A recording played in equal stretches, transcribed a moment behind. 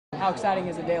How exciting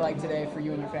is a day like today for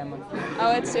you and your family?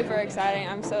 Oh, it's super exciting.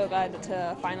 I'm so glad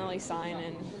to finally sign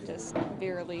and just be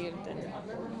relieved. And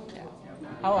yeah.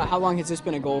 How long has this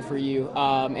been a goal for you,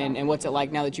 and what's it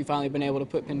like now that you've finally been able to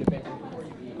put pen to paper?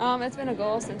 It's been a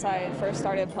goal since I first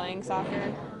started playing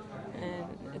soccer, and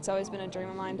it's always been a dream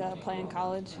of mine to play in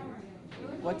college.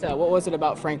 What was it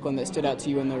about Franklin that stood out to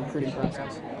you in the recruiting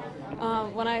process?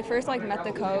 When I first met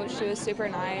the coach, she was super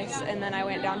nice, and then I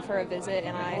went down for a visit,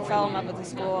 and I fell in love with the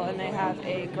school. And they have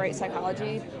a great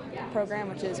psychology program,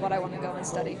 which is what I want to go and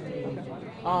study.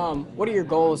 What are your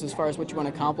goals as far as what you want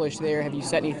to accomplish there? Have you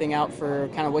set anything out for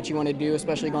kind of what you want to do,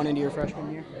 especially going into your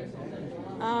freshman year?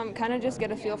 Kind of just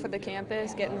get a feel for the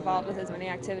campus, get involved with as many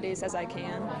activities as I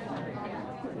can.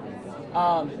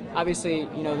 Obviously,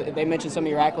 they mentioned some of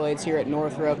your accolades here at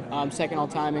Northrop, second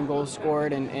all-time in goals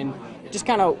scored, and just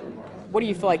kind of what do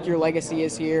you feel like your legacy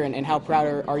is here, and how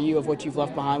proud are you of what you've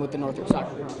left behind with the Northrop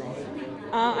soccer program?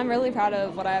 I'm really proud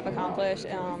of what I have accomplished.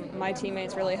 My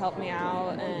teammates really helped me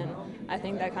out, and I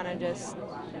think that kind of just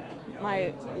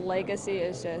my legacy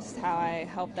is just how I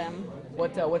help them.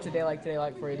 What's a day like today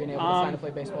like for you, being able to sign to play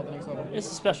baseball at the next level? It's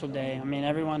a special day. I mean,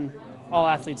 all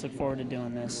athletes look forward to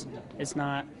doing this. It's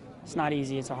not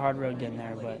easy. It's a hard road getting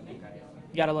there, but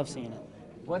you gotta love seeing it.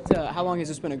 How long has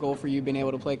this been a goal for you, being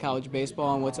able to play college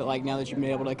baseball, and what's it like now that you've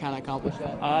been able to kind of accomplish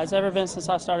that? It's ever been since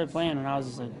I started playing when I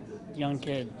was a young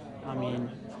kid. I mean,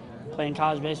 playing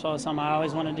college baseball was something I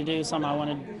always wanted to do, something I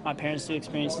wanted my parents to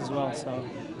experience as well. So,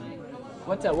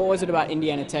 What was it about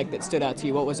Indiana Tech that stood out to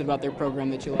you? What was it about their program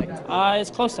that you liked? it's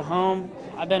close to home.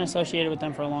 I've been associated with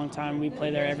them for a long time. We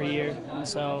play there every year, and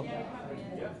so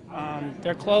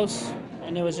they're close,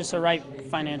 and it was just a right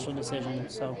financial decision.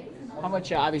 So. How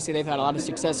much, obviously, they've had a lot of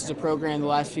success as a program the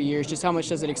last few years. Just how much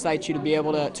does it excite you to be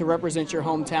able to represent your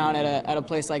hometown at a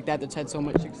place like that that's had so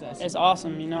much success? It's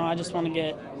awesome. I just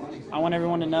I want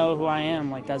everyone to know who I am.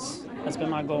 That's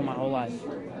been my goal my whole life.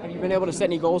 Have you been able to set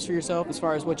any goals for yourself as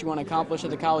far as what you want to accomplish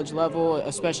at the college level,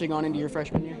 especially going into your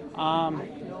freshman year?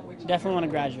 Definitely want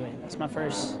to graduate. That's my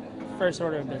first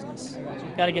order of business.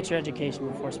 Got to get your education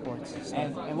before sports. So.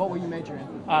 And what will you major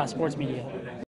in? Sports media.